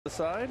The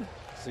side,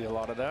 see a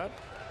lot of that.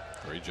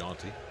 Very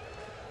jaunty.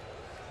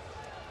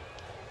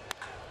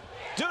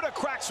 Duda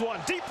cracks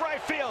one deep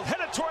right field,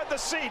 headed toward the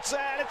seats,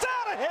 and it's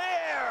out of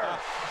here.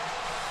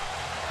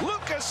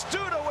 Lucas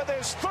Duda with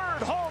his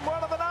third home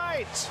run of the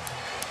night.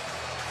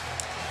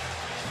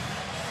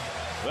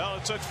 Well,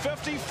 it took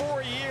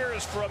 54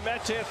 years for a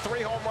Met to hit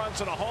 3 home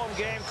runs in a home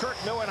game. Kirk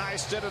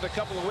Neuenhuis did it a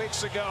couple of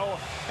weeks ago,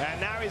 and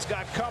now he's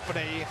got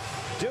company.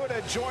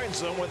 Duda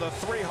joins them with a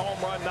 3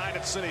 home run night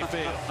at Citi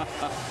Field.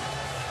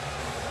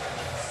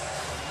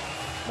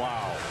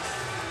 Wow.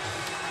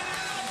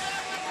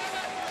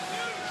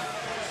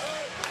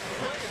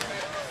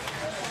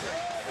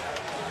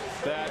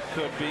 That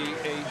could be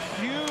a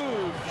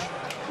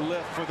huge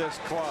lift for this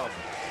club.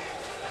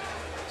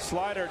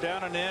 Slider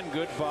down and in.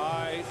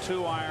 Goodbye.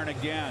 2-iron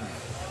again.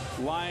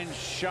 Line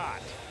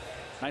shot.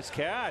 Nice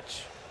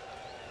catch.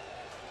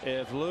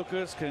 If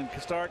Lucas can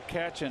start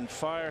catching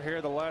fire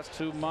here the last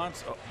 2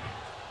 months,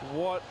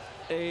 what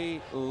a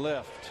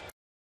lift.